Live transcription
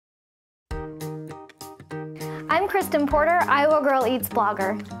Kristin Porter, Iowa Girl Eats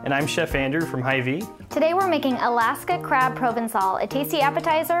blogger. And I'm Chef Andrew from Hy-Vee. Today we're making Alaska Crab Provencal, a tasty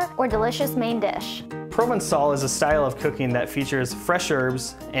appetizer or delicious main dish. Provencal is a style of cooking that features fresh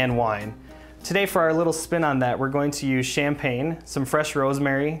herbs and wine. Today for our little spin on that, we're going to use champagne, some fresh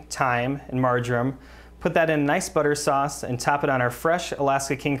rosemary, thyme, and marjoram, put that in a nice butter sauce, and top it on our fresh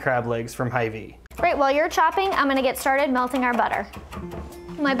Alaska king crab legs from Hy-Vee. Great, while you're chopping, I'm gonna get started melting our butter.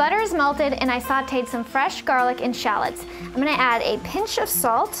 My butter is melted and I sauteed some fresh garlic and shallots. I'm gonna add a pinch of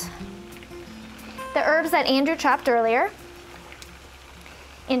salt, the herbs that Andrew chopped earlier,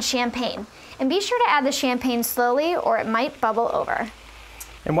 and champagne. And be sure to add the champagne slowly or it might bubble over.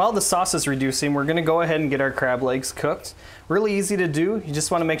 And while the sauce is reducing, we're gonna go ahead and get our crab legs cooked. Really easy to do. You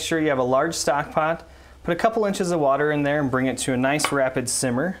just wanna make sure you have a large stock pot, put a couple inches of water in there and bring it to a nice rapid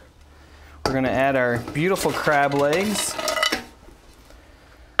simmer. We're gonna add our beautiful crab legs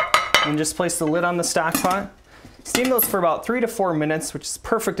and just place the lid on the stock pot. Steam those for about 3 to 4 minutes, which is the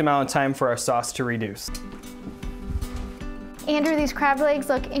perfect amount of time for our sauce to reduce. Andrew, these crab legs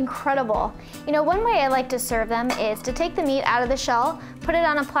look incredible. You know, one way I like to serve them is to take the meat out of the shell, put it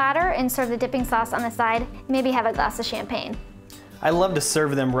on a platter, and serve the dipping sauce on the side, maybe have a glass of champagne. I love to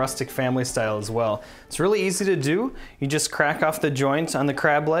serve them rustic family style as well. It's really easy to do. You just crack off the joint on the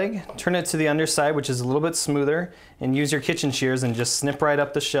crab leg, turn it to the underside, which is a little bit smoother, and use your kitchen shears and just snip right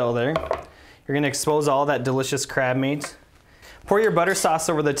up the shell there. You're gonna expose all that delicious crab meat. Pour your butter sauce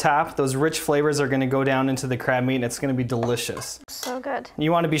over the top. Those rich flavors are gonna go down into the crab meat and it's gonna be delicious. So good.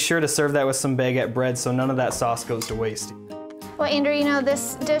 You wanna be sure to serve that with some baguette bread so none of that sauce goes to waste. Well, Andrew, you know,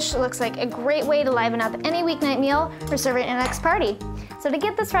 this dish looks like a great way to liven up any weeknight meal or serve it at your next party. So to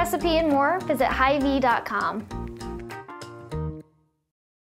get this recipe and more, visit Hy-Vee.com.